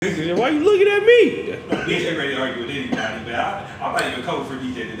DJ, why you looking at me? DJ ready to argue with anybody, man. I might even cover for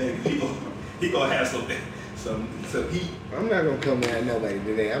DJ today because he gonna have some heat. I'm not gonna come at nobody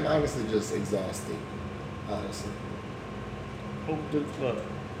today. I'm honestly just exhausted. Honestly. Open to the club.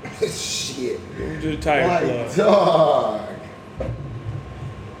 Shit. Open to the Tiger Club. Dog.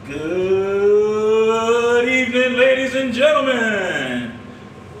 Good evening, ladies and gentlemen.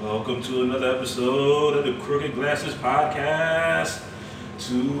 Welcome to another episode of the Crooked Glasses Podcast.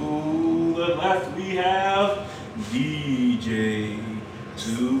 To the left we have DJ.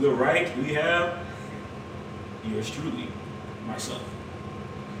 To the right we have yours truly, myself.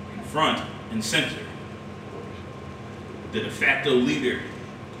 In front and center, the de facto leader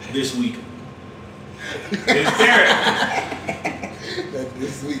this week is Derek.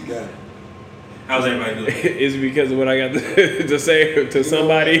 This week, guy. How's everybody doing? It's because of what I got to say to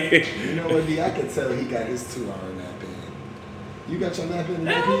somebody. You know what, D? I could tell he got his 2-hour nap in. You got your nap in?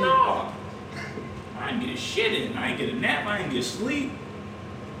 Hell no. I ain't get a shit in. I ain't get a nap. I ain't get sleep.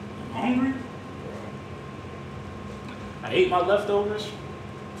 I'm hungry. I ate my leftovers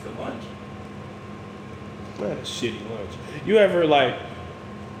for lunch. I had a shitty lunch. You ever like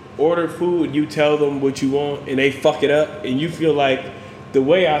order food and you tell them what you want and they fuck it up and you feel like the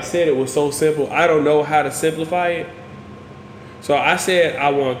way I said it was so simple, I don't know how to simplify it. So I said I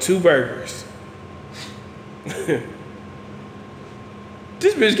want 2 burgers.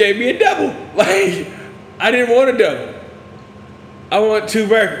 This bitch gave me a double. Like, I didn't want a double. I want 2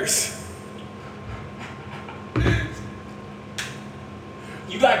 burgers.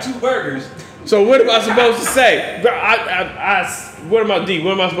 You got 2 burgers. So what am I supposed to say? What am I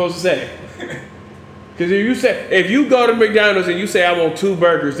supposed to say? Because if you go to McDonald's and you say I want 2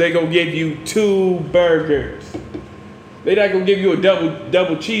 burgers, they gonna give you 2 burgers. They not gonna give you a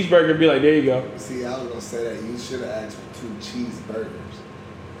double cheeseburger and be like, there you go. See, I was gonna say that you should have asked for 2 cheeseburgers.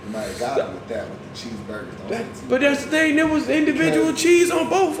 You might have got it with that with the cheeseburgers. But that's the thing. There was individual cheese on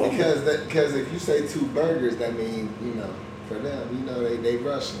both of them. Because if you say 2 burgers, that means for them, they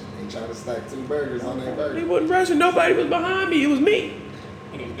rushing. They trying to stack 2 burgers on their burger. They wasn't rushing. Nobody was behind me. It was me.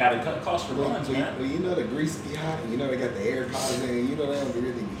 You gotta cut costs for lunch, man. Well, the grease be hot. They got the air pods in. They don't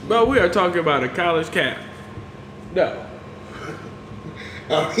really be heat. Bro, we are talking about a college cap. No.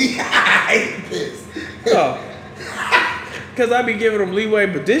 Oh, I hate this. No. Because I be giving them leeway,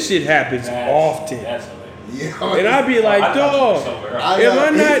 but this shit happens often. That's hilarious. Yeah, and I be like, dog, am I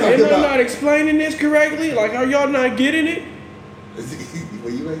not explaining this correctly? Like, are y'all not getting it? Well,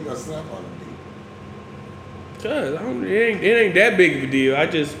 you ain't gonna snap on them, dude. Cause it ain't that big of a deal. I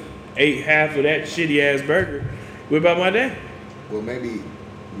just ate half of that shitty ass burger. What about my day? Well, maybe, I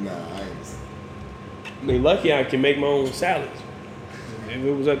ain't. I mean, lucky I can make my own salads. If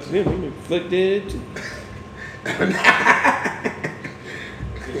it was up to them, they flicked it. So,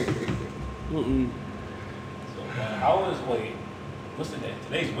 what's the day?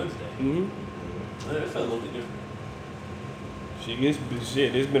 Today's Wednesday. Mm-hmm. It felt a little bit different.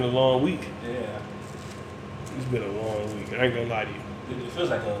 It's been a long week. Yeah. It's been a long week. I ain't gonna lie to you. It feels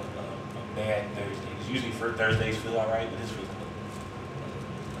like a bad Thursday. Because usually for Thursdays feel alright, but this feels like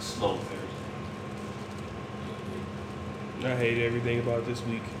a slow Thursday. I hate everything about this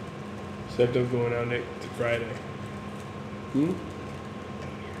week. Except I'm going out next Friday. Hmm?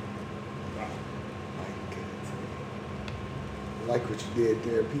 I like what you did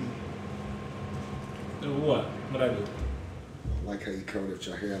there, P. What? What I do? I like how you covered up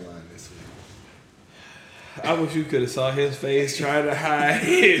your hairline this week. I wish you could have saw his face trying to hide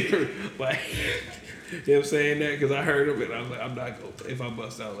it. Like, him saying that because I heard him and I was like, I'm not going to. If I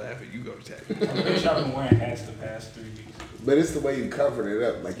bust out laughing, you go attack me. I'm pretty sure I've been wearing hats the past 3 weeks. But it's the way you covered it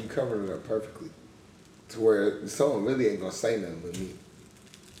up. Like, you covered it up perfectly. To where someone really ain't going to say nothing but me.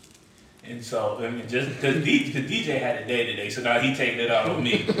 And so, just because DJ had a day today, so now he taking it out on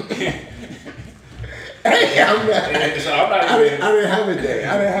me. Hey, I'm not. So I'm not even. I didn't have a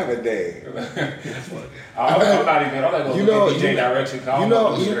day. I'm not even. I'm not going to look at DJ direction. I'm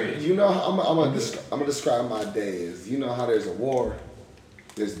gonna describe my day as, how there's a war,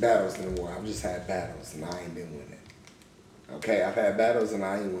 there's battles in the war. I've just had battles and I ain't been winning. Okay, I've had battles and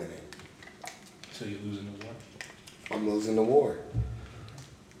I ain't winning. So you're losing the war? I'm losing the war.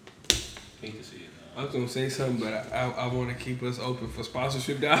 Hate to see it. I was going to say something, but I want to keep us open for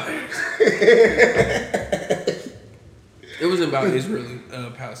sponsorship dollars. It wasn't about Israel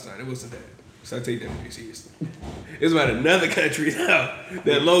and Palestine. It wasn't that. So I take that very seriously. It's about another country now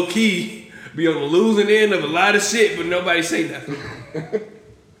that low key be on the losing end of a lot of shit, but nobody say nothing.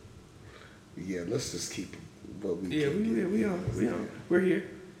 Yeah, let's just keep what we. Yeah, we are. We're here.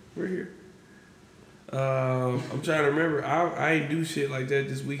 I'm trying to remember. I ain't do shit like that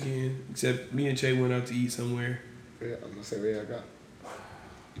this weekend, except me and Che went out to eat somewhere. Yeah, I'm gonna say where y'all got.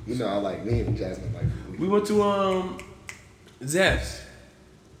 You know, I like me and Jasmine like. We went to Zep's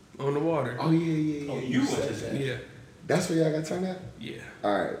on the water. Oh yeah. Oh, you went to that? Yeah. That's where y'all got turned out. Yeah.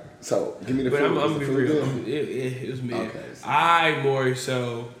 All right, so give me the But food. I'm Was gonna the be food real. good? It was mid. Okay, so- I more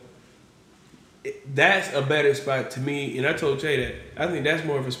so. That's a better spot to me, and I told Jay that I think that's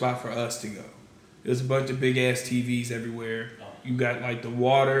more of a spot for us to go. There's a bunch of big ass TVs everywhere. You got like the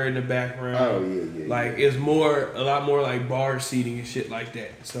water in the background. Oh yeah. Like it's a lot more like bar seating and shit like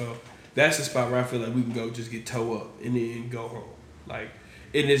that. So that's the spot where I feel like we can go just get toe up and then go home. Like,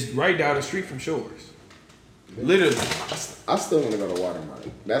 and it's right down the street from Shores. Literally. I still want to go to Watermark.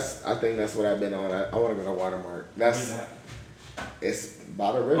 I think that's what I've been on. I want to go to Watermark. It's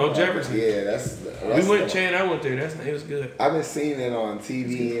by the river. On Jefferson. Yeah, that's We went, Chan, I went there. It was good. I've been seeing it on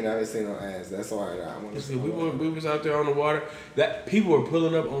TV and I've been seeing it on ads. That's why I want to. We was out there on the water. That people were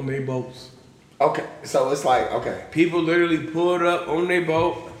pulling up on their boats. Okay, so it's like People literally pulled up on their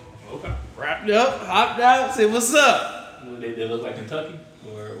boat, Okay. wrapped up, hopped out, said, "What's up?" They look like Kentucky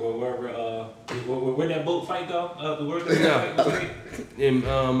or wherever. Where that boat fight go? Where's the Yeah. boat fight? In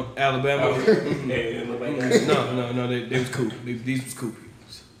Alabama. It looked like that. No, they was cool. These was cool people.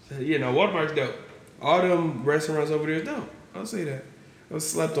 So, yeah, no, Watermark's dope. All them restaurants over there is dope. I'll say that. I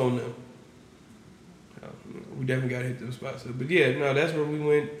slept on them. We definitely got to hit those spots. But yeah, no, that's where we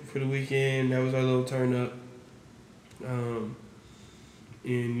went for the weekend. That was our little turn up. And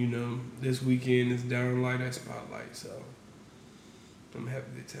you know, this weekend is down light at Spotlight, so I'm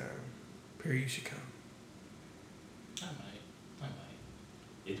having a good time. Perry, you should come. I might.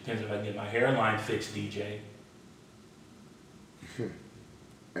 It depends if I can get my hairline fixed, DJ.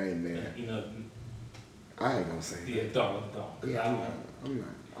 hey man, You know, I ain't gonna say that. yeah, don't. Yeah, I'm not.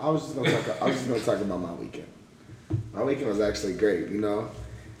 I was just gonna talk about my weekend. My weekend was actually great. You know,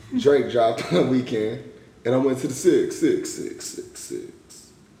 Drake dropped on the weekend, and I went to the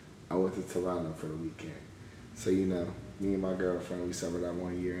 666. I went to Toronto for the weekend. So you know, me and my girlfriend, we celebrated our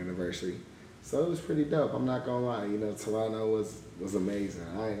 1 year anniversary. So it was pretty dope. I'm not gonna lie. You know, Toronto was amazing.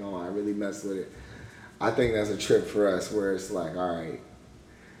 I ain't gonna lie. I really messed with it. I think that's a trip for us where it's like, all right,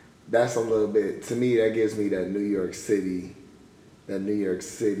 that's a little bit, to me, that gives me that New York City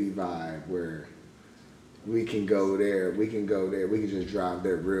vibe where we can go there, we can just drive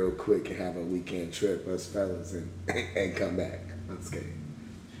there real quick and have a weekend trip, us fellas, and come back. Let's get it.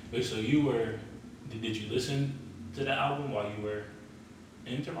 Wait, so did you listen to the album while you were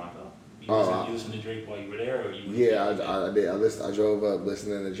in Toronto? You listened to Drake while you were there, or you? Yeah, I did. I drove up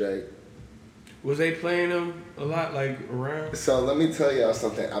listening to Drake. Was they playing them a lot, like around? So let me tell y'all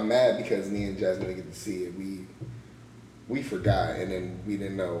something. I'm mad because me and Jasmine didn't get to see it. We forgot, and then we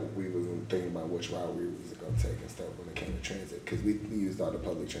didn't know we was thinking about which route we was gonna take and stuff when it came to transit, because we used all the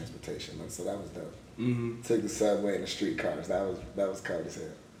public transportation, so that was dope. Mm-hmm. Took the subway and the streetcars. That was cold as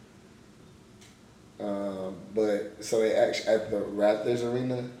hell. But so they actually at the Raptors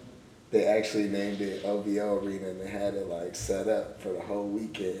arena, they actually named it OVO Arena, and they had it like set up for the whole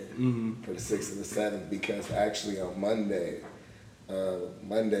weekend for the 6th and the 7th, because actually on Monday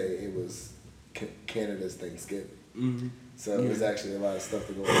it was Canada's Thanksgiving. Mm-hmm. So it was actually a lot of stuff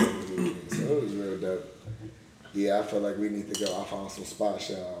to go on the weekend. So it was real dope. Yeah, I feel like we need to go. I found some spots,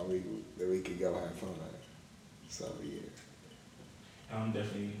 y'all, that we could go have fun at. So yeah. I'm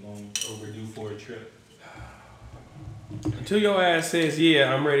definitely going overdue for a trip. Until your ass says,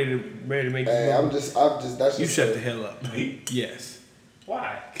 "Yeah, I'm ready to make this." Hey, movie. That's You just shut the hell up. Me? Yes.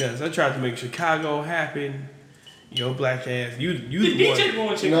 Why? Because I tried to make Chicago happen. Your black ass. You The the DJ one.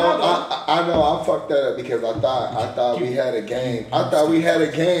 going to No, Chicago. I know I fucked that up because I thought we had a game. I thought we had a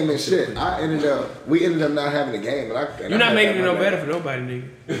game and shit. We ended up not having a game, and You're not making it no better for nobody,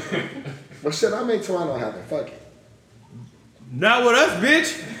 nigga. Well, shit, I made Toronto happen. Fuck it. Not with us,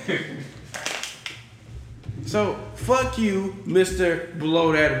 bitch. So fuck you, Mr.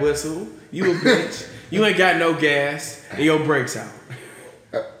 Blow That Whistle. You a bitch. You ain't got no gas, and your brakes out.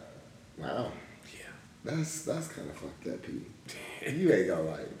 Wow. Yeah. That's kind of fucked up, Pete. You ain't gonna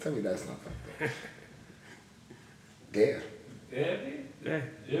lie. Tell me that's not fucked up. Yeah. Yeah.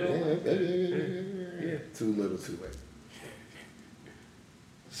 Yeah. Too little, too late.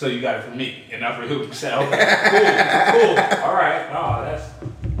 So you got it from me, and not for who? So, cool. All right. Oh,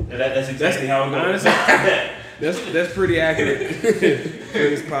 that's exactly how it goes. That's pretty accurate for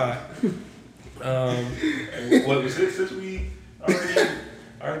this pod. What was it since we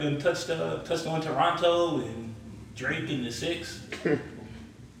already done touched on Toronto and Drake in the 6?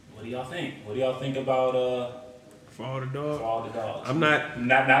 What do y'all think? What do y'all think about For all the For dog. All the Dogs? I'm not.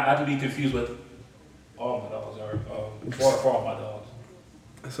 Not to be confused with For all my dogs.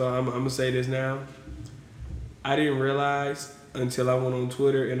 So I'm gonna say this now. I didn't realize until I went on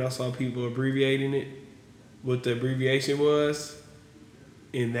Twitter and I saw people abbreviating it, what the abbreviation was,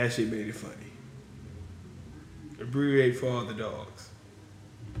 and that shit made it funny. Abbreviate for all the dogs.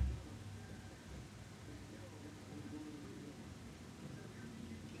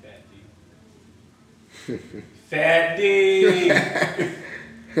 Fat D.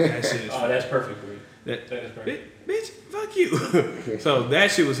 That shit is Oh, that's perfect for you. That is perfect. Bitch, fuck you. So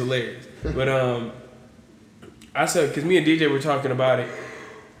that shit was hilarious. But I said, because me and DJ were talking about it.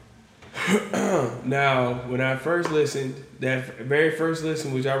 Now, when I first listened, that very first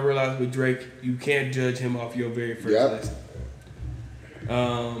listen, which I realized with Drake, you can't judge him off your very first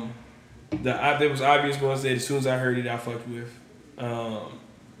listen. There was obvious ones that as soon as I heard it, I fucked with.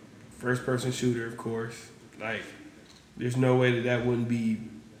 First person shooter, of course. Like, there's no way that wouldn't be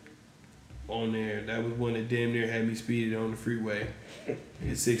on there. That was one that damn near had me speeding on the freeway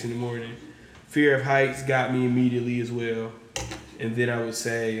at 6 a.m. Fear of Heights got me immediately as well. And then I would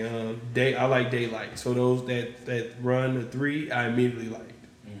say I like Daylight. So those that run the 3, I immediately liked.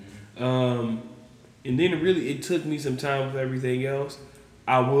 Mm-hmm. And then it took me some time with everything else.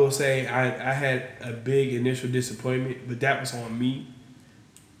 I will say I had a big initial disappointment, but that was on me.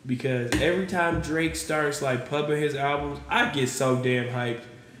 Because every time Drake starts like pumping his albums, I get so damn hyped.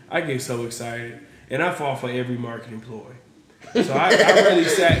 I get so excited. And I fall for every marketing ploy. So I really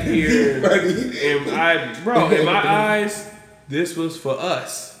sat here and in my eyes, this was for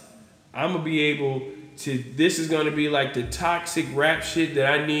us. I'm going to be able to, this is going to be like the toxic rap shit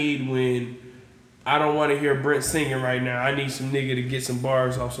that I need when I don't want to hear Brent singing right now. I need some nigga to get some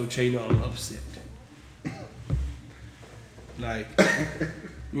bars off so Che know I'm upset. Like,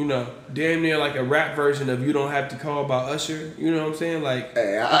 you know, damn near like a rap version of You Don't Have to Call by Usher. You know what I'm saying? Like,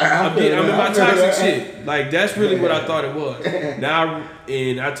 hey, I'm in my toxic shit. Like, that's really what I thought it was. Now,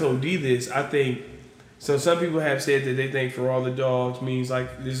 and I told D this, I think, so some people have said that they think For All the Dogs means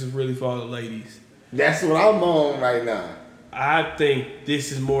like this is really for all the ladies. That's what I'm on right now. I think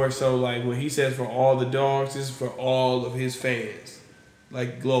this is more so like when he says for all the dogs, this is for all of his fans,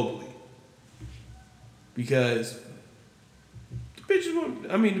 like globally. Because the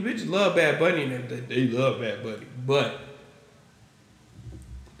bitches love Bad Bunny and everything. They love Bad Bunny. But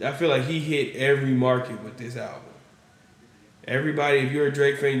I feel like he hit every market with this album. Everybody, if you're a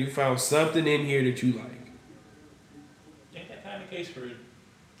Drake fan, you found something in here that you like. Ain't that kind of case for,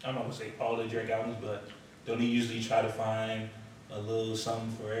 I'm not going to say all the Drake albums, but don't he usually try to find a little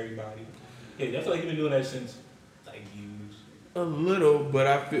something for everybody? Yeah, I feel like he's been doing that since, like, Views. A little, but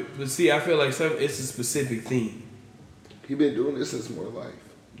I feel like it's a specific theme. He been doing this since More Life.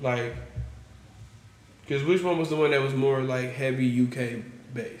 Like, because which one was the one that was more, like, heavy UK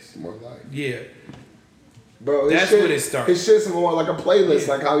based? More Life. Yeah. Bro, that's when it started. His shit's more like a playlist,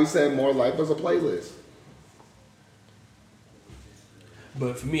 like how he said More Life was a playlist.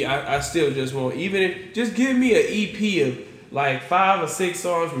 But for me, I still just want, even if, just give me an EP of like 5 or 6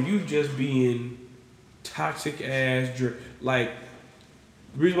 songs where you just being toxic ass, like,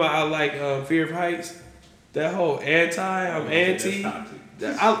 the reason why I like Fear of Heights, that whole I'm anti,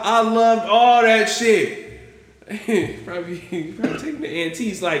 I loved all that shit. probably taking the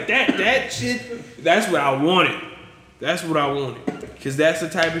antiques like that shit. That's what I wanted. That's what I wanted. Cause that's the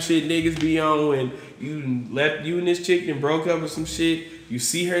type of shit niggas be on when you left you and this chick and broke up with some shit. You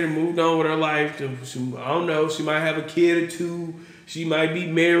see her and moved on with her life. I don't know. She might have a kid or 2. She might be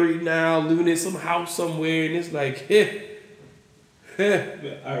married now, living in some house somewhere, and it's like, All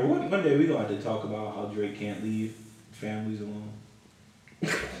right, one day we gonna have to talk about how Drake can't leave families alone.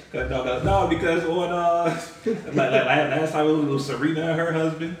 No, because on like last time it was Serena and her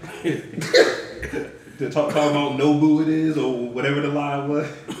husband to talk about Nobu it is or whatever the line was.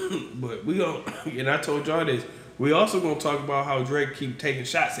 But we gonna, and I told y'all this. We also gonna talk about how Drake keep taking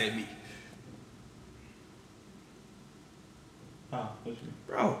shots at me. Huh? What you mean?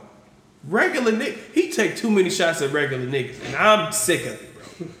 Bro, regular nigga, he take too many shots at regular niggas, and I'm sick of it,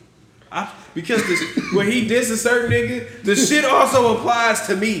 bro. Because when he diss a certain nigga, the shit also applies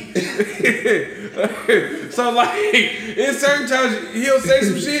to me. So like, in certain times, he'll say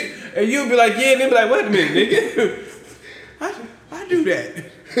some shit, and you'll be like, yeah, and they'll be like, wait a minute, nigga. I do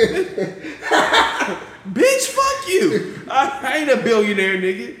that. Bitch, fuck you. I ain't a billionaire,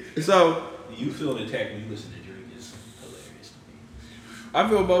 nigga. So you feel attacked when you listen to Drake is hilarious to me. I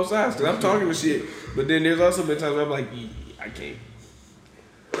feel both sides because I'm talking to shit, but then there's also been times where I'm like, yeah, I can't.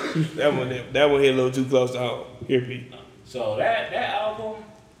 that one hit a little too close to home. Here, Pete. So that album,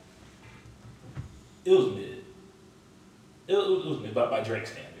 it was mid. It was mid by Drake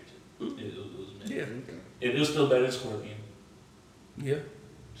standards. It was mid. Yeah. It was still better than Scorpion. Yeah.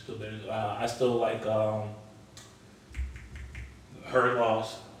 Still better. I still like Her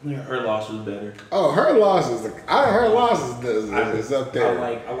Loss. Her Loss was better. Oh, Her Loss is up there.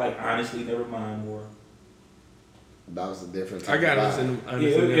 I like Honestly Nevermind more. That was a different type I gotta of listen.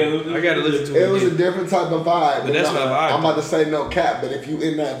 vibe. I gotta listen to it. It was a different type of vibe. But that's my vibe. I'm about to say no cap, but if you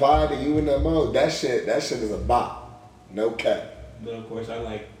in that vibe and you in that mode, that shit is a bop. No cap. But of course, I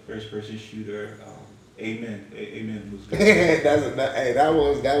like First Person Shooter. Amen. Amen was good. That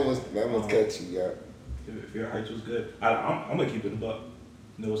was catchy, yeah. If Your Hearts was good. I'm gonna keep it a buck.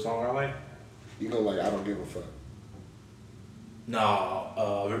 You know what song I like? You know, like I don't give a fuck.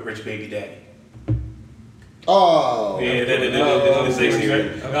 No, Rich Baby Daddy. Oh. Yeah, the 60,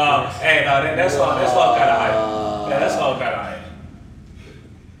 right? That song kind of hype. Yeah, that song kind of hype.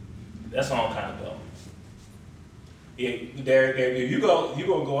 That song kind of dope. Yeah, Derek, if you gonna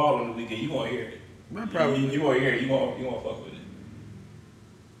go out on the weekend, you gonna hear it. Probably. You gonna hear it. You gonna fuck with it.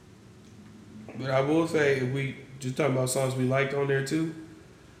 But I will say, if we just talking about songs we liked on there too,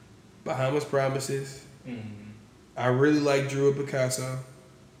 Bahamas Promises. Mm-hmm. I really like Drew of Picasso.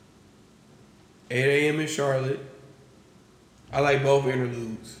 8 a.m. in Charlotte. I like both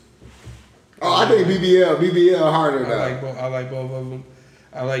interludes. Oh, I think BBL harder now. I like both of them.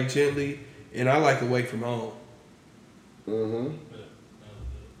 I like Gently, and I like Away From Home. Mm-hmm.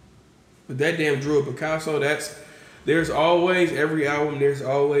 But that damn Drew of Picasso, there's always every album. There's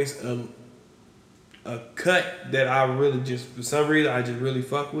always a cut that I really just for some reason I just really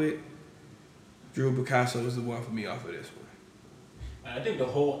fuck with. Drew of Picasso is the one for me off of this one. I think the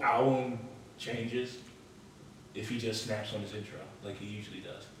whole album changes if he just snaps on his intro like he usually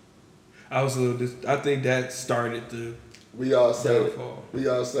does. I think that started the We all said downfall.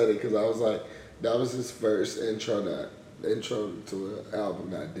 it because I was like, that was his first intro to an album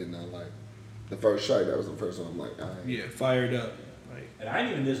that I did not like. The first track, that was the first one. I'm like, yeah, fired up. Like, and I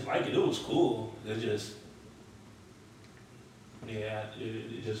didn't even dislike it. It was cool. It just,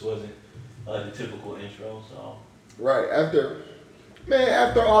 it just wasn't the typical intro. So right after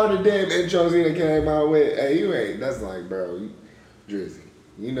all the damn intros he done came out with, hey, you ain't. That's like, bro, Drizzy.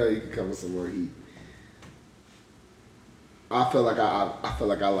 You know you can come with some more heat. I feel like I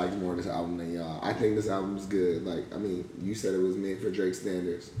liked more of this album than y'all. I think this album's good. Like, I mean, you said it was made for Drake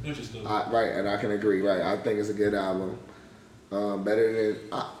standards. Interesting. Right, and I can agree. Right, I think it's a good album. Better than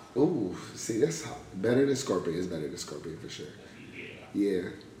Scorpion. It's better than Scorpion for sure. Yeah.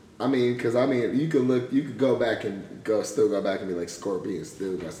 I mean, you could go back and be like, Scorpion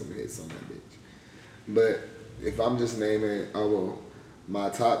still got some hits on that bitch. But if I'm just naming, my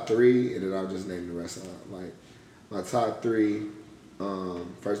top 3, and then I'll just name the rest of them. Like, my top 3,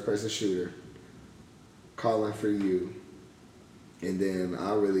 First Person Shooter, Calling for You, and then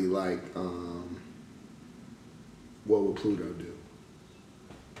I really like What Would Pluto Do?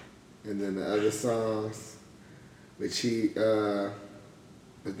 And then the other songs, the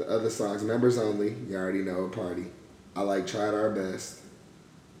other songs, Members Only, you already know, Party. I like Tried Our Best.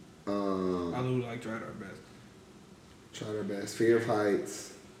 I do like Tried Our Best. Tried Our Best. Fear of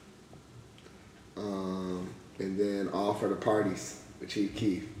Heights. And then All for the Parties with Chief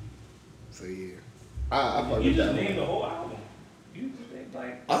Keef. So yeah. I fuck You with just that named one. the whole album. You just named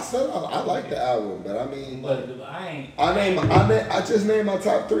like. I said I like the album, but I mean, But I ain't. I just named my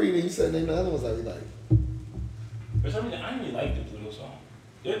top 3, and you said name the other ones that we like. For some reason, I didn't really like the Pluto song.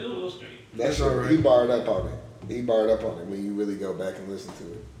 They're a little straight. That's all right. right. He barred up on it. When you really go back and listen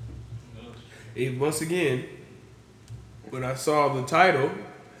to it. Once again, when I saw the title,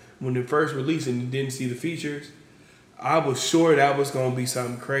 when it first released and didn't see the features, I was sure that was going to be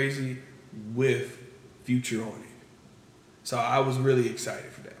something crazy with Future on it. So I was really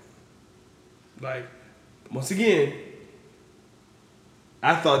excited for that one. Like, once again,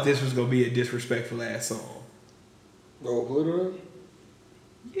 I thought this was going to be a disrespectful ass song. Oh, Pluto?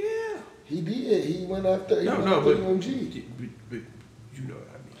 Yeah. He did. He went after But UMG. you know what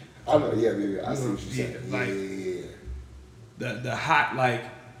I mean. I know, yeah, baby. I see what you're saying. The hot, like,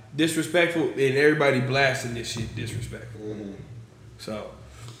 disrespectful, and everybody blasting this shit disrespectful. Mm-hmm. So,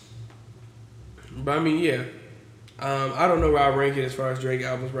 but I mean, yeah. I don't know where I rank it as far as Drake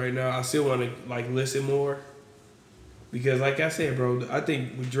albums right now. I still want to, like, listen more. Because, like I said, bro, I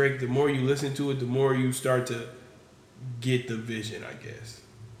think with Drake, the more you listen to it, the more you start to get the vision, I guess.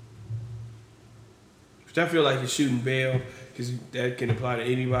 Which I feel like is shooting bail, because that can apply to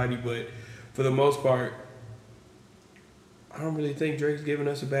anybody. But for the most part, I don't really think Drake's giving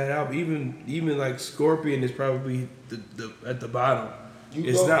us a bad album. Even like Scorpion is probably the at the bottom.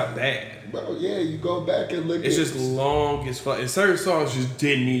 It's not bad. Bro, yeah, you go back and look It's just long as fuck. And certain songs just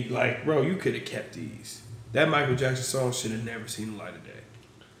didn't need, like, bro, you could have kept these. That Michael Jackson song should have never seen the light of day.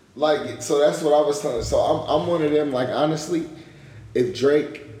 Like, so that's what I was telling. So I'm one of them. Like, honestly, if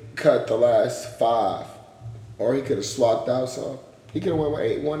Drake cut the last 5, or he could have swapped out some, he could have went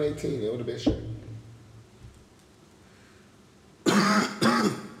with 118. It would have been straight.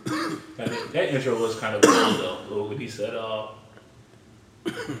 That intro was kind of cool though. When he said,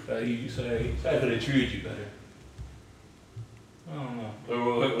 you said I could have treated you better. I don't know.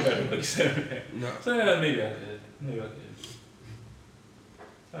 Or whatever he said. No. So yeah, maybe I could.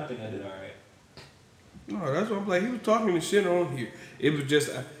 I think I did all right. No, that's what I'm like. He was talking the shit on here. It was just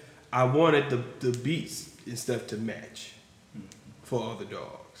I wanted the beats and stuff to match for other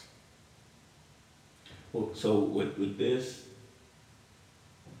dogs. Well, so with this,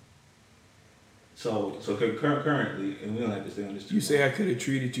 so currently, and we don't have to stay on this too You say long. I could have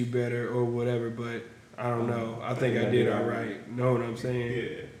treated you better or whatever, but I don't know. I think I did all right. Know what I'm saying?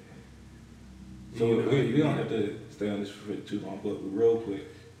 Yeah. So You know, we don't have to stay on this for too long, but real quick,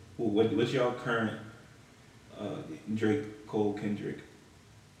 what's y'all current Drake, Cole, Kendrick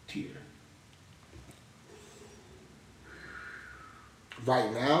tier?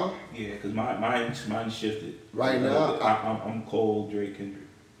 Right now, Yeah, because mine shifted. Right now, I'm Cole, Drake, Kendrick.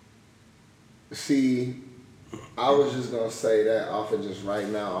 see, I was just gonna say that off of just right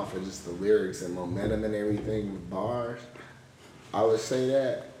now, off of just the lyrics and momentum and everything with bars, I would say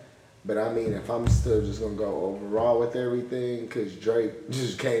that. But I mean, if I'm still just gonna go overall with everything, cause Drake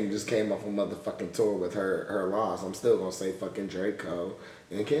just came off a motherfucking tour with her loss, I'm still gonna say fucking Drake, Cole,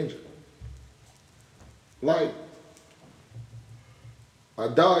 and Kendrick. Like, my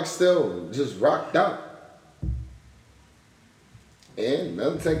dog still just rocked out. And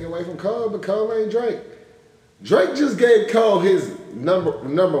nothing taken away from Cole, but Cole ain't Drake. Drake just gave Cole his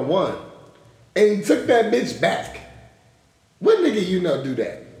number 1, and he took that bitch back. What nigga you know do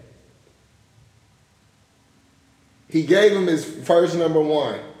that? He gave him his first number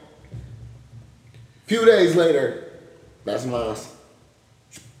 1. Few days later, that's mine.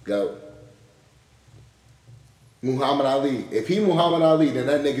 Go. Muhammad Ali. If he Muhammad Ali, then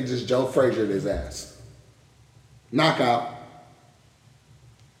that nigga just Joe Frazier his ass. Knockout.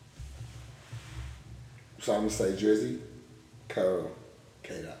 So I'm gonna say Drizzy, Cole,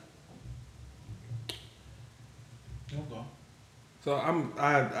 K-Dot. Okay. So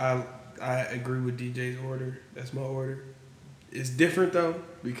I agree with DJ's order. That's my order. It's different though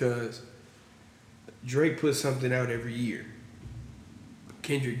because Drake puts something out every year.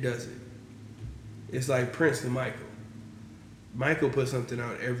 Kendrick doesn't. It's like Prince and Michael. Michael puts something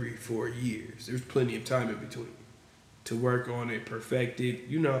out every 4 years. There's plenty of time in between to work on it, perfect it,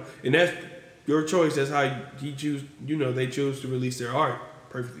 and that's your choice. That's how he choose. They choose to release their art.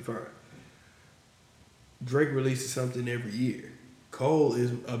 Perfectly fine. Drake releases something every year. Cole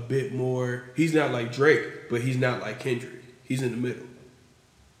is a bit more. He's not like Drake, but he's not like Kendrick. He's in the middle.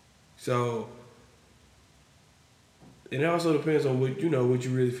 So, and it also depends on what you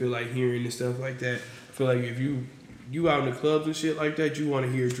really feel like hearing and stuff like that. I feel like if you out in the clubs and shit like that, you want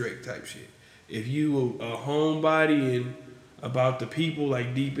to hear Drake type shit. If you a homebody and about the people,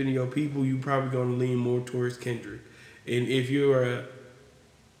 like deep into your people, you probably gonna lean more towards Kendrick. And if you're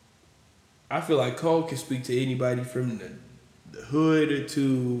I feel like Cole can speak to anybody from the hood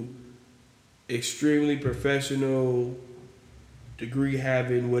to extremely professional, degree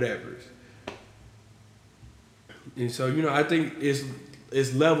having, whatever. And so, I think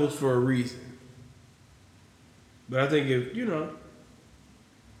it's levels for a reason. But I think if,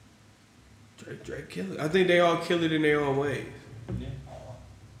 Drake kill it. I think they all kill it in their own ways. Yeah.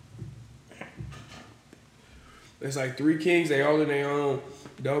 It's like 3 kings, they all in their own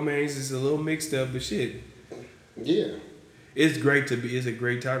domains. It's a little mixed up, but shit. Yeah. It's a great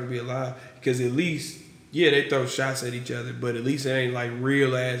time to be alive. Because at least, they throw shots at each other, but at least it ain't like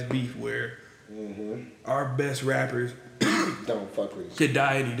real ass beef where our best rappers don't fuck with each could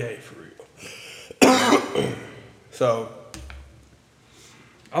die any day for real. So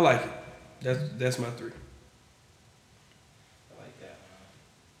I like it. That's my 3. I like that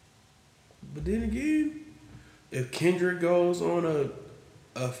one. But then again, if Kendrick goes on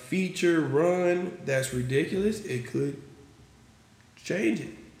a feature run that's ridiculous, it could change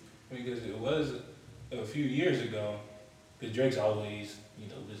it. Because it was a few years ago, because Drake's always,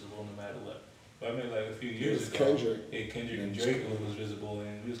 visible no matter what. But I mean, like a few years ago, Kendrick. Kendrick and Drake was visible,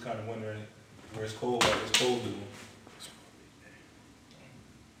 and we was kind of wondering where's Cole, what's Cole doing?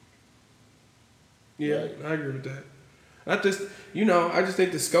 Yeah, Right. I agree with that. I just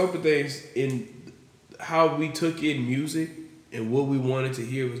think the scope of things in how we took in music and what we wanted to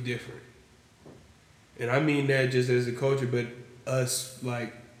hear was different. And I mean that just as a culture, but us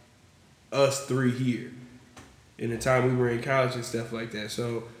 3 here. in the time we were in college and stuff like that.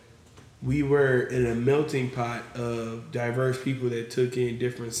 So we were in a melting pot of diverse people that took in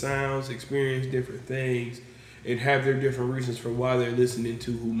different sounds, experienced different things, and have their different reasons for why they're listening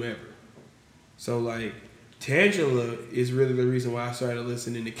to whomever. So like Tangela is really the reason why I started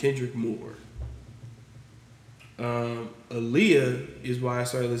listening to Kendrick more. Aaliyah is why I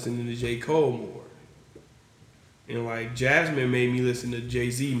started listening to J. Cole more. And like Jasmine made me listen to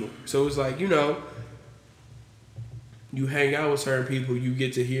Jay-Z more. So it's like, you know, you hang out with certain people, you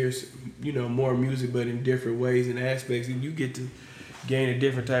get to hear, you know, more music, but in different ways and aspects, and you get to gain a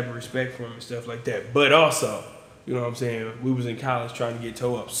different type of respect for them and stuff like that. But also, you know what I'm saying, we was in college trying to get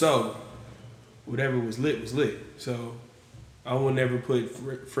toe up. So whatever was lit was lit. So I would never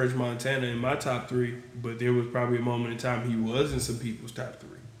put French Montana in my top 3, but there was probably a moment in time he was in some people's top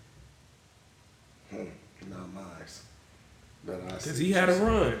 3. Not mine. Because he had a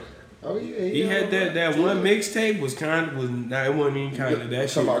run. Oh yeah, he had that one mixtape was it wasn't even kind of that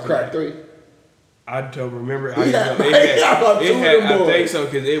shit. Talking about Crack 3. I don't remember. He had about 2 of them boys. I think so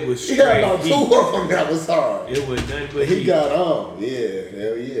because it was straight. He had about 2 of them that was hard. It was nothing but he got on. Yeah,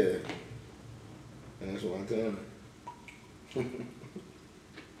 hell yeah. That's what I'm telling you.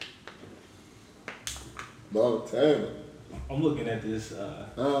 Montana. I'm looking at this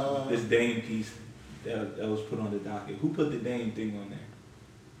this Dame piece that was put on the docket. Who put the Dame thing on there?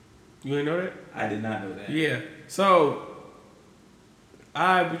 You didn't know that? I did not know that. Yeah. So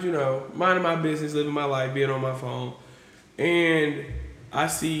I was, you know, minding my business, living my life, being on my phone, and I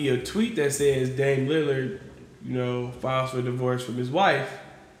see a tweet that says Dame Lillard, you know, files for divorce from his wife.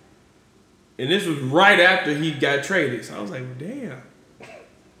 And this was right after he got traded. So I was like, damn.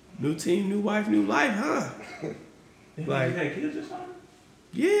 New team, new wife, new life, huh? Like, had kids or something?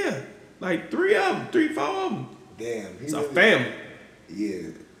 Yeah. Like 3 of them, 3, 4 of them. Damn. It's a family.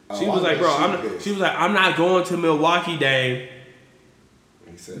 Yeah. She was like, bro, I'm not going to Milwaukee, Dame.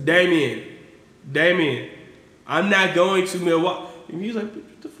 Damien, I'm not going to Milwaukee. And he was like,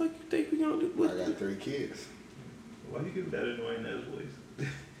 what the fuck you think we gonna do? I got 3 kids. Why you give that annoying ass voice?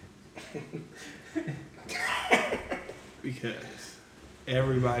 Because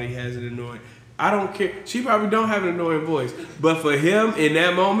everybody has an annoying. I don't care. She probably don't have an annoying voice, but for him in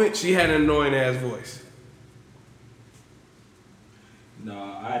that moment, she had an annoying ass voice. No,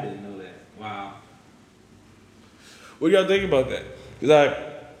 I didn't know that. Wow. What do y'all think about that? Cause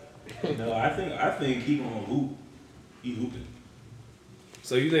no, I think he gonna hoop. He hooping.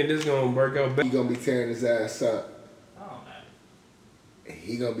 So you think this is gonna work out better? He gonna be tearing his ass up. I don't know. And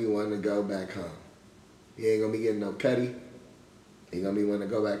he gonna be wanting to go back home. He ain't gonna be getting no petty. He gonna be wanting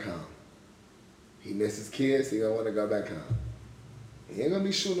to go back home. He misses kids. He gonna want to go back home. He ain't gonna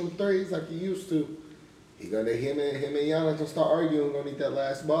be shooting them threes like he used to. He gonna him and Giannis gonna start arguing. Gonna need that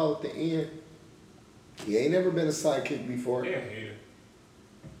last ball at the end. He ain't never been a sidekick before. Yeah, hater.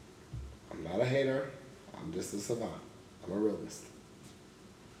 I'm not a hater. I'm just a savant. I'm a realist.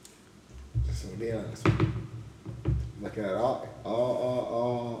 Just to be honest with you. Looking at all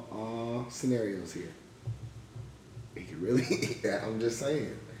scenarios here. It could really. I'm just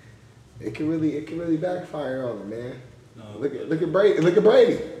saying. It can really backfire on him, man. No, look at Brady. Look at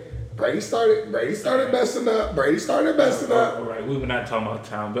Brady. Brady started messing up. All right, we were not talking about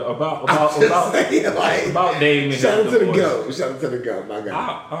time, but about Dame. Shout out to the GOAT. My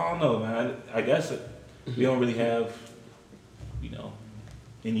God. I don't know, man. I guess we don't really have,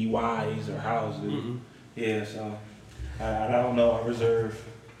 any whys or hows. Yeah, so I don't know. I reserve.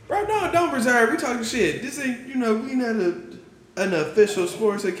 Bro, no, don't reserve. We talking shit. This ain't, we not an official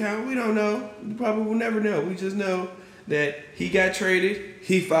sports account. We don't know. We probably will never know. We just know that he got traded.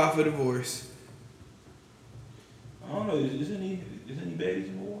 He filed for divorce. I don't know. Is any baddies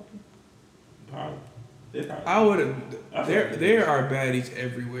in Milwaukee? Probably. There are baddies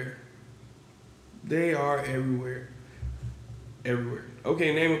everywhere. They are everywhere. Everywhere.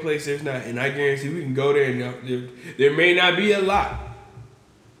 Okay, name a place there's not, and I guarantee we can go there and there may not be a lot,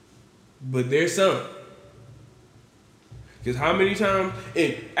 but there's some. Because how many times,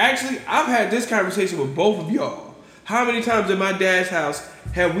 and actually I've had this conversation with both of y'all. How many times at my dad's house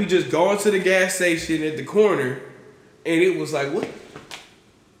have we just gone to the gas station at the corner and it was like,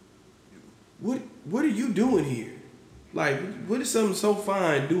 what are you doing here? Like, what is something so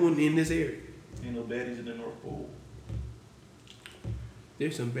fine doing in this area? Ain't no baddies in the North Pole.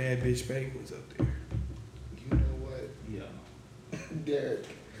 There's some bad bitch penguins up there. You know what? Yeah. Derek.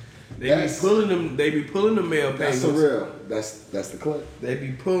 They be pulling the male penguins. That's surreal. That's the clip. They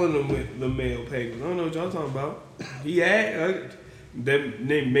be pulling them with the male penguins. I don't know what y'all talking about. They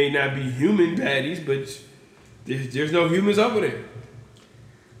may not be human baddies, but there's no humans over there.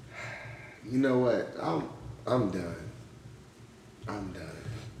 You know what? I'm done. I'm done.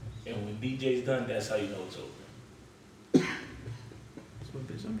 And when DJ's done, that's how you know it's over. So,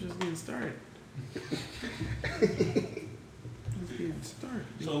 bitch, I'm just getting started. Just getting started.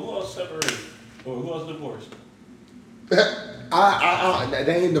 So who else separated? Or who else divorced?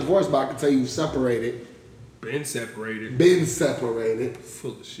 They ain't divorced, but I can tell you separated. Been separated. Been separated.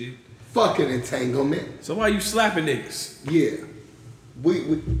 Full of shit. Fucking entanglement. So why you slapping niggas? Yeah.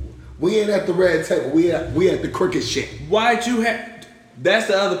 We ain't at the red table. We at the crooked shit. Why'd you have? That's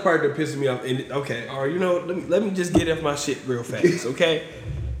the other part that pisses me off. And okay, all right, you know, let me just get off my shit real fast, okay?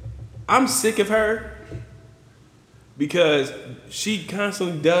 I'm sick of her because she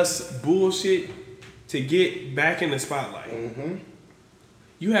constantly does bullshit to get back in the spotlight. Mm-hmm.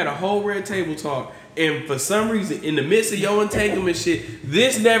 You had a whole red table talk, and for some reason, in the midst of your entanglement shit,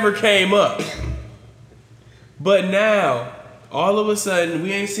 this never came up. But now, all of a sudden,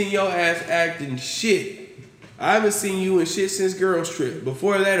 we ain't seen your ass acting shit. I haven't seen you in shit since Girls Trip.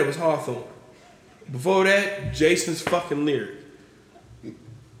 Before that, it was Hawthorne. Before that, Jason's fucking lyric. Yeah,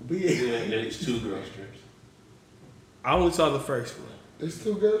 it's 2 girl strips. I only saw the first one. There's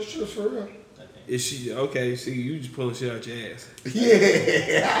 2 girls trips for real. Is she okay? See, you just pulling shit out your ass.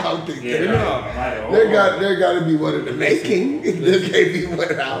 Yeah, I don't think Yeah, there got to be one in the making. There can't be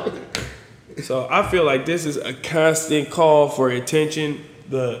one out. So I feel like this is a constant call for attention.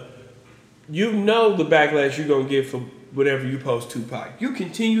 You know the backlash you're gonna get for whatever you post Tupac. You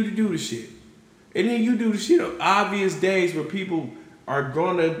continue to do the shit, and then you do the shit on obvious days where people are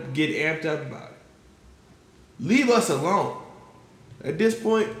gonna get amped up about it. Leave us alone. At this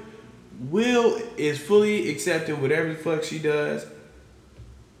point, Will is fully accepting whatever the fuck she does.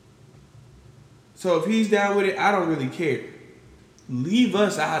 So if he's down with it, I don't really care. Leave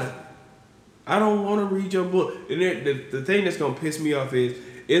us out of it. I don't want to read your book. And the thing that's going to piss me off is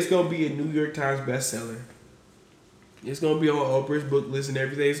it's going to be a New York Times bestseller. It's going to be on Oprah's book list and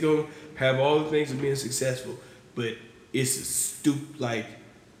everything. It's going to have all the things of being successful. But it's stupid. Like,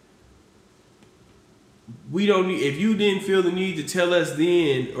 we don't need, if you didn't feel the need to tell us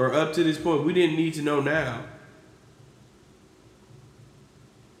then or up to this point, we didn't need to know now.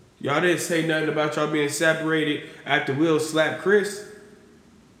 Y'all didn't say nothing about y'all being separated after Will slapped Chris.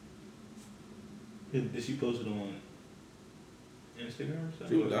 Did she post it on Instagram or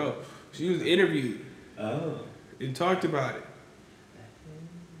something? She was interviewed. Oh. And talked about it.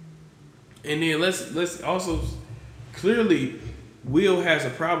 And then let's also clearly Will has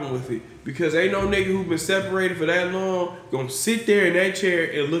a problem with it because ain't no nigga who been separated for that long gonna sit there in that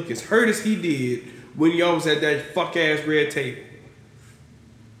chair and look as hurt as he did when y'all was at that fuck ass red table.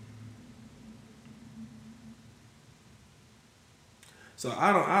 So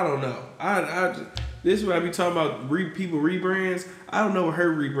I don't know. This is what I be talking about. People rebrands. I don't know what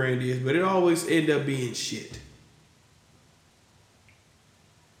her rebrand is, but it always end up being shit.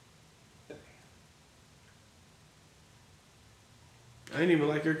 I didn't even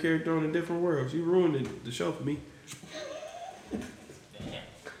like her character on A Different World. She ruined the show for me.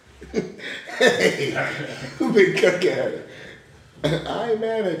 Hey, who been cooking her? I ain't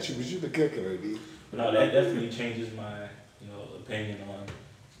mad at you, but you been cooking her, D. No, that definitely changes my opinion on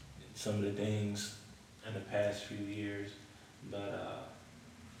some of the things in the past few years. But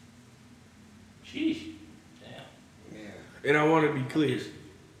sheesh, damn. Yeah. And I want to be clear.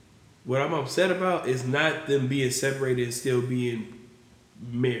 What I'm upset about is not them being separated and still being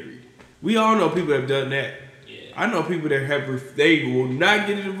married. We all know people that have done that. Yeah. I know people that they will not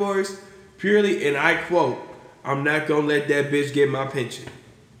get a divorce purely, and I quote, "I'm not gonna let that bitch get my pension."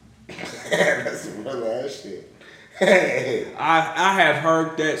 That's some real ass shit. Hey. I have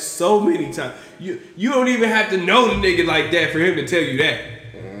heard that so many times. You don't even have to know the nigga like that for him to tell you that.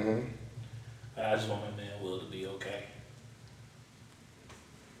 Mm-hmm. I just want my man Will to be okay.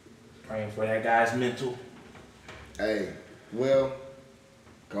 Praying for that guy's mental. Hey, Will,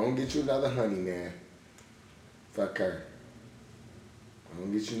 go and get you another honey, man. Fuck her. Go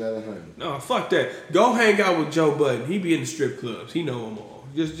and get you another honey. No, fuck that. Go hang out with Joe Budden. He be in the strip clubs. He know them all.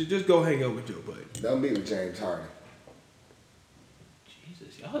 Just go hang out with Joe Budden. Don't be with James Harden.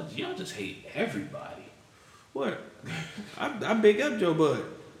 Jesus, y'all just hate everybody. What? I big up Joe Budden.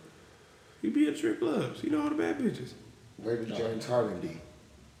 He be in strip clubs. He know all the bad bitches. Where did James Harden be?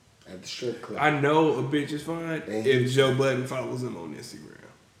 At the strip club. I know a bitch is fine if Joe Budden follows him on Instagram.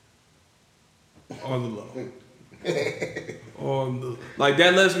 On the low. Like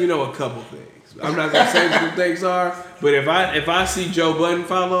that lets me know a couple things. I'm not gonna say what the things are, but if I see Joe Budden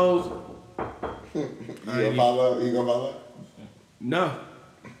follows, You gonna follow? no.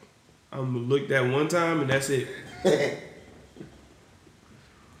 I'm gonna look that one time and that's it.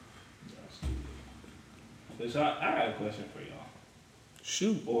 So I got a question for y'all.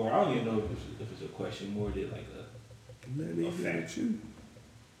 Shoot. Or I don't even know if it's a question more than like a fact. Shoot.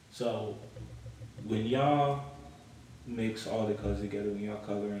 So when y'all mix all the colors together, when y'all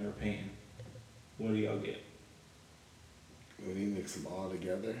coloring or painting, what do y'all get? When you mix them all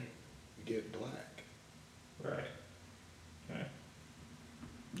together, you get black. Right. Okay.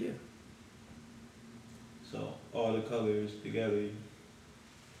 Yeah. So all the colors together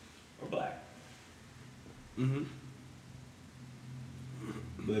are black. Mm-hmm.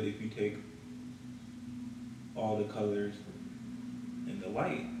 But if you take all the colors and the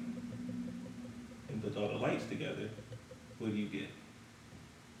light and put all the lights together, what do you get?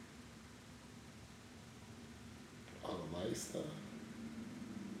 All the light stuff.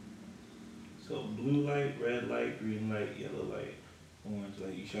 So blue light, red light, green light, yellow light, orange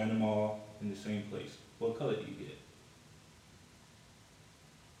light. You shine them all in the same place. What color do you get?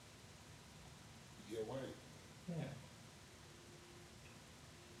 You get white. Yeah.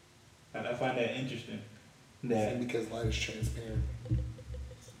 And I find that interesting. Is That it because light is transparent?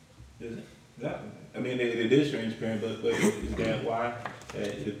 is it? No, I mean it is transparent, but is that why that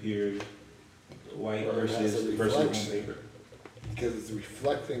it appears white Or it has a versus on reflection. paper? Because it's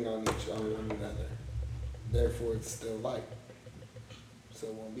reflecting on one another. Therefore, it's still light. So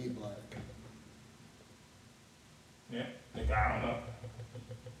it won't be black. Yeah, like, I don't know.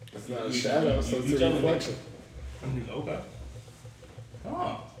 It's not a shadow, so it's a telling me. reflection. Okay.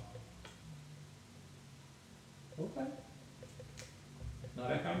 Oh. Okay. No,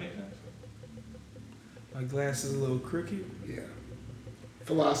 that kind of makes sense. My glass is a little crooked. Yeah.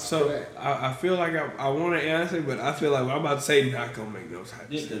 Philosophy So for that. I feel like I want to answer, but I feel like what I'm about to say not gonna make no type of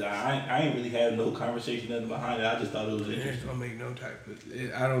Just sense. that I ain't really had no conversation nothing behind it. I just thought it was It's interesting. gonna make no type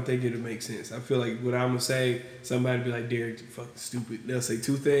of. I don't think it'll make sense. I feel like what I'm gonna say, somebody be like, "Derek, you fucking stupid." They'll say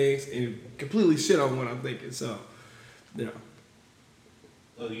two things and completely shit on what I'm thinking. So, you know,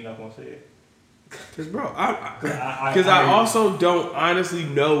 Oh, you're not gonna say it? cause bro, I I also don't honestly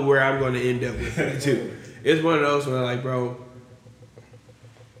know where I'm gonna end up with it too. It's one of those where like, bro,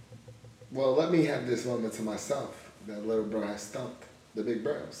 Well, let me have this moment to myself. That little bro has stumped the big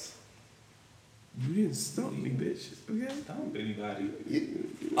bros. you didn't stump me, bitch. Okay, Don't anybody.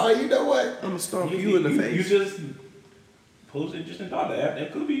 You know what? I'm gonna stomp you in the face. You just posed an interesting thought.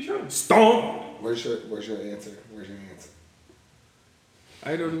 That could be true. Stomp. Where's your answer? Where's your answer?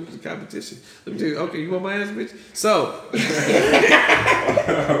 I know it was a competition. Let me tell you. Okay, you want my answer, bitch? So,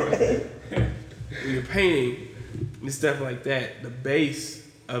 when you're painting and stuff like that, the base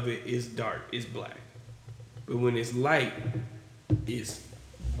of it is dark, it's black. But when it's light, it's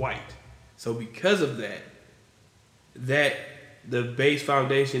white. So because of that, the base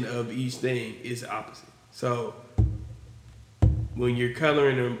foundation of each thing is opposite. So when you're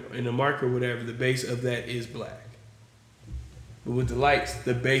coloring in a marker or whatever, the base of that is black. But with the lights,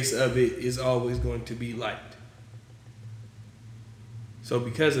 the base of it is always going to be light. So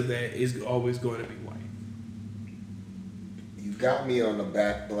because of that, it's always going to be white. You got me on the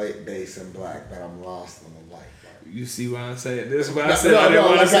back base in black, but I'm lost on the light part. You see why I said this? Is why I said I didn't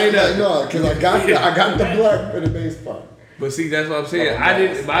want to say that. No, because I got the black for the base part. But see, that's what I'm saying. I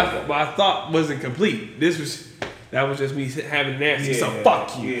didn't. My thought wasn't complete. That was just me having an answer. So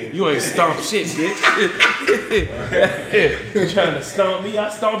fuck you. Yeah. You ain't stomp shit, bitch. You trying to stomp me? I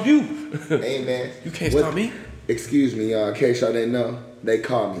stomp you. Hey man, You can't stomp me. Excuse me, y'all. In case y'all didn't know, they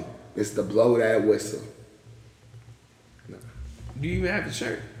call me Mr. Blow That Whistle. Do you even have the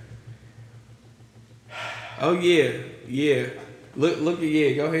shirt? Oh yeah. Look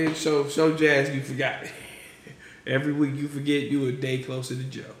at Go ahead and show Jazz you forgot. Every week you forget you a day closer to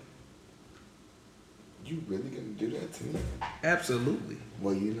Joe. You really gonna do that to me? Absolutely.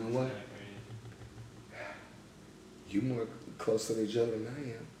 Well, you know what? You more closer to Joe than I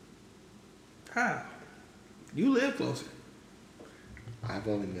am. How? You live closer. I've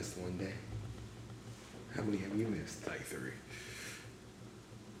only missed one day. How many have you missed? Like 3.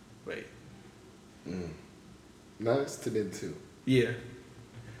 Wait. No, it's been 2. Yeah.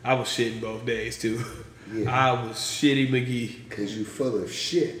 I was shitting both days too. Yeah. I was shitty McGee. Cause you full of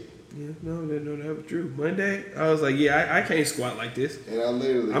shit. Yeah, no, that was true. Monday, I was like, yeah, I can't squat like this. And I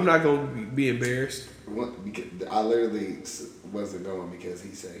literally, I'm not gonna be embarrassed. I literally wasn't going because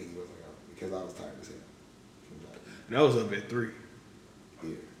he said he wasn't going because I was tired as hell. And I was up at 3. Yeah.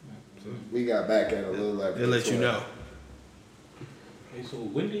 So we got back at a little after They'll let you 12. know. Okay, so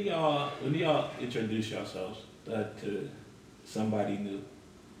when do y'all introduce yourselves to somebody new?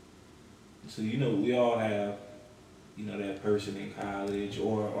 So we all have that person in college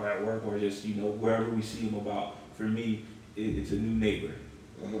or at work or just wherever we see them about. For me, it's a new neighbor,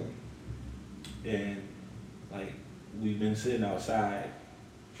 Uh-huh. and like we've been sitting outside,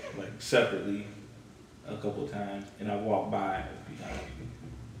 like separately, a couple of times, and I walk by behind you,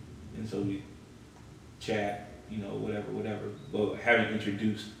 and so we chat, whatever, but haven't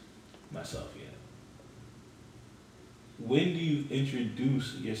introduced myself yet. When do you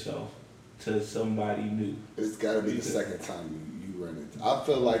introduce yourself to somebody new? It's got to be the second time you run into. I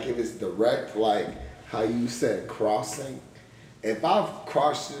feel like if it's direct, like how you said crossing, if I've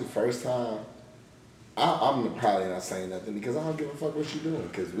crossed you the first time, I'm probably not saying nothing because I don't give a fuck what you're doing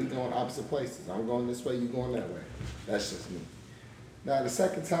because we going opposite places. I'm going this way, you going that way. That's just me. Now the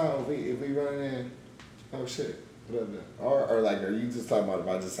second time, if we run in, oh shit, what up now? Or like, are you just talking about if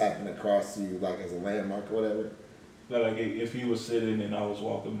I just happen to cross you like as a landmark or whatever? Like if you were sitting and I was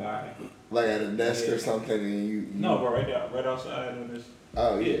walking by, like at a desk or something, and you no, but right outside on this.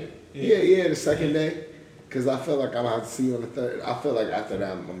 Oh yeah. The second day, because I feel like I'm gonna have to see you on the third. I feel like after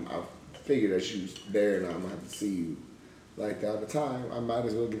that, I figure that you was there, and I'm gonna have to see you. Like the other time, I might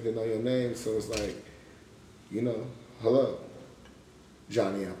as well get to know your name. So it's like, hello,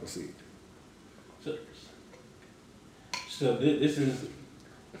 Johnny Appleseed. So this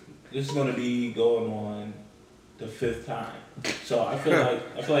is gonna be going on the 5th time. So I feel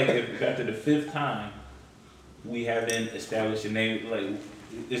like if after the 5th time we haven't established a name, like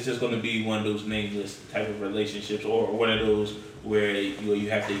it's just gonna be one of those nameless type of relationships, or one of those where you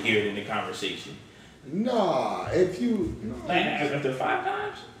have to hear it in the conversation. Nah, if you after 5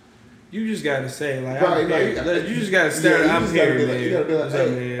 times, you just gotta say like, right, you just gotta start. I'm here, man. You gotta be like,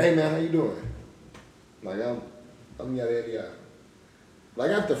 hey man, how you doing? Like I'm yada.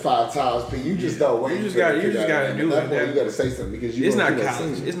 Like after 5 times, but you just don't wait. You just gotta do it. You gotta say something because it's not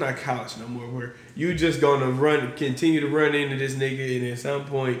college. It's not college no more. Where you just gonna continue to run into this nigga, and at some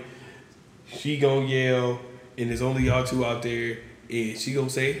point, she gonna yell, and there's only y'all two out there, and she gonna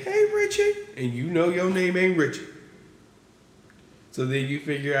say, "Hey, Richard," and you know your name ain't Richard. So then you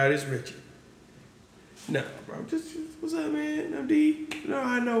figure out it's Richard. No, bro, just what's up, man? I'm D. No,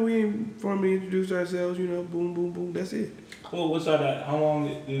 I know we ain't formally introduced ourselves. Boom, boom, boom. That's it. Well, what's that? How long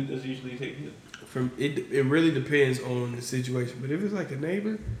does it usually take you? It really depends on the situation. But if it's like a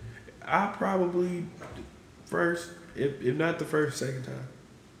neighbor, I probably first, if not the first, second time.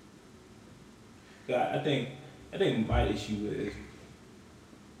 I think my issue is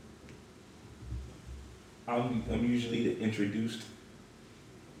I'm usually the introduced,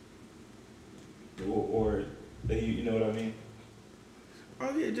 or you know what I mean.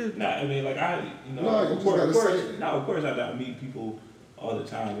 Oh yeah, just nah. I mean, like of course I meet people all the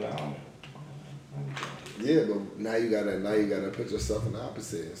time, but I don't. Yeah, but now you gotta put yourself in the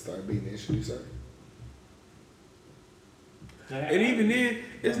opposite and start being the introducer. And even then,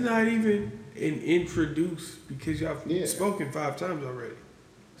 it's not even an introduce because y'all spoken 5 times already.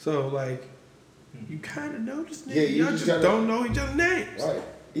 So like, you kind of know this nigga. Yeah, y'all just don't know each other's names. Right.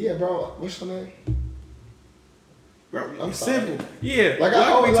 Yeah, bro. What's your name? Bro, I'm it's sorry. simple. Yeah. Like I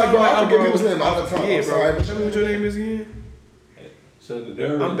always like, bro, I forget people's name all the time. Yeah, I'm sorry, bro. Tell me what your name is again. So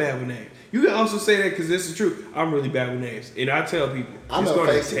I'm bad with names. You can also say that because this is true. I'm really bad with names, and I tell people it's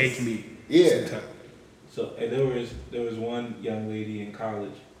going to take me some time. So and there was one young lady in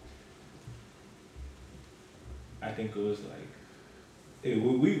college. I think it was like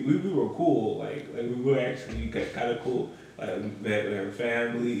we were cool. Like we were actually kind of cool. Like met her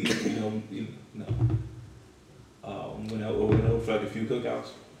family, went over for like a few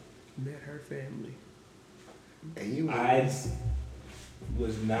cookouts. Met her family. And I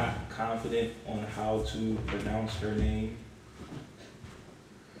was not confident on how to pronounce her name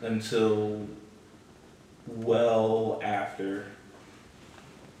until well after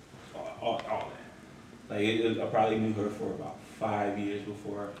all that. Like I probably knew her for about 5 years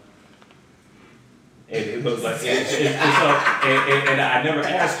before. And it was like, and I never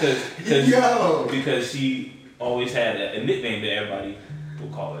asked because she always had a nickname that everybody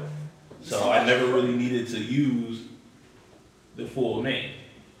would call her. So I never really needed to use the full name.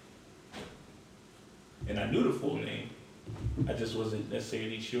 And I knew the full name. I just wasn't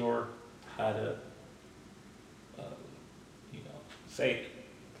necessarily sure how to, say it.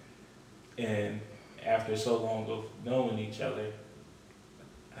 And after so long of knowing each other,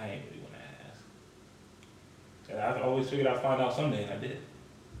 I ain't really want to ask. And I always figured I'd find out someday, and I did.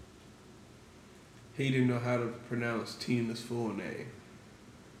 He didn't know how to pronounce Tina's full name.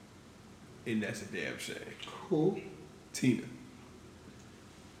 And that's a damn shame. Who? Tina.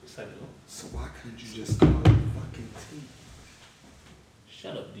 So why couldn't you just call her fucking Tina?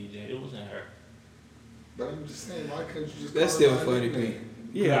 Shut up, DJ. It wasn't her. But I'm just saying, why couldn't you just That's call her still funny, Pete.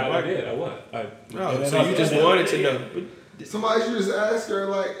 Yeah, I did. I was. So you just wanted to know. Somebody should just ask her,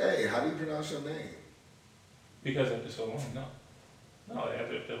 like, hey, how do you pronounce your name? Because after so long, no. No,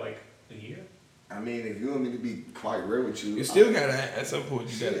 after like a year. I mean, if you want me to be quite real with you, You still gotta, at some point,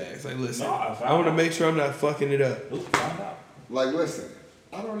 you gotta ask. Like, listen, No, I want to make sure I'm not fucking it up. Let's find out. like, listen,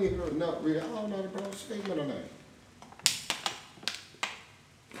 I don't even know. I don't know the bro's middle name.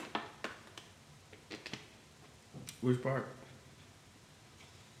 Which part?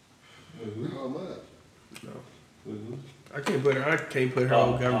 Hold up. No. I can't put her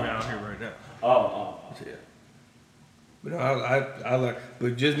whole government out here right now. Oh. Yeah. But no, I like,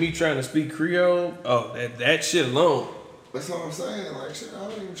 but just me trying to speak Creole, that shit alone. That's what I'm saying. Like, shit, I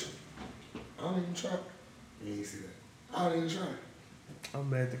don't even try. You ain't see that. I don't even try. I'm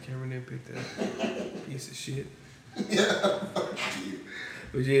mad the camera didn't pick that piece of shit. Yeah, fuck you.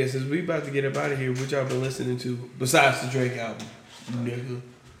 But yeah, since we about to get up out of here, what y'all been listening to besides the Drake album, nigga?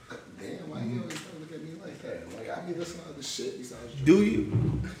 Damn, why you always trying to look at me like that? Like, I be listening to other shit besides Drake. Do you?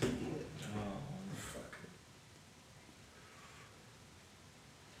 Fuck.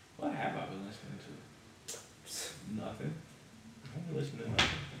 What have I been listening to? Nothing. I've been listening to nothing.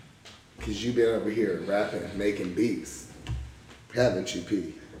 Cause you been over here rapping, making beats, haven't you,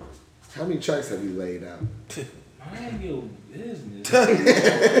 P? How many tracks have you laid out? Mind your business. That's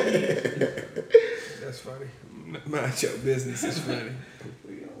funny. Mind your business is funny.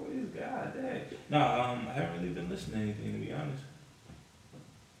 We always got that. No, I haven't really been listening to anything, to be honest.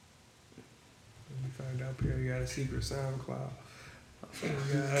 You find out Perry got a secret SoundCloud. Oh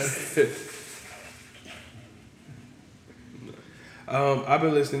my God. I've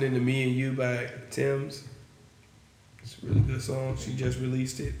been listening to Me and You by Tim's. It's a really good song. She just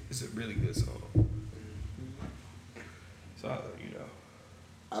released it. It's a really good song. So, you know.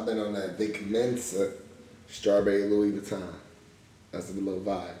 I've been on that Vic Mensa, Strawberry Louis Vuitton. That's a little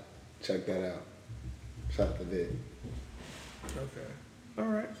vibe. Check that out. Shout out to Vic. Okay. All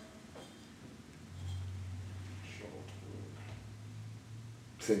right.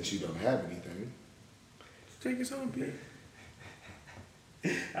 Since you don't have anything. Take us home, P.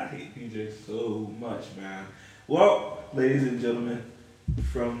 I hate PJ so much, man. Well, ladies and gentlemen,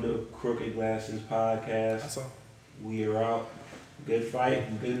 from the Crooked Glasses podcast, That's all. we are out. Good fight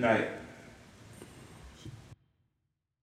and good night.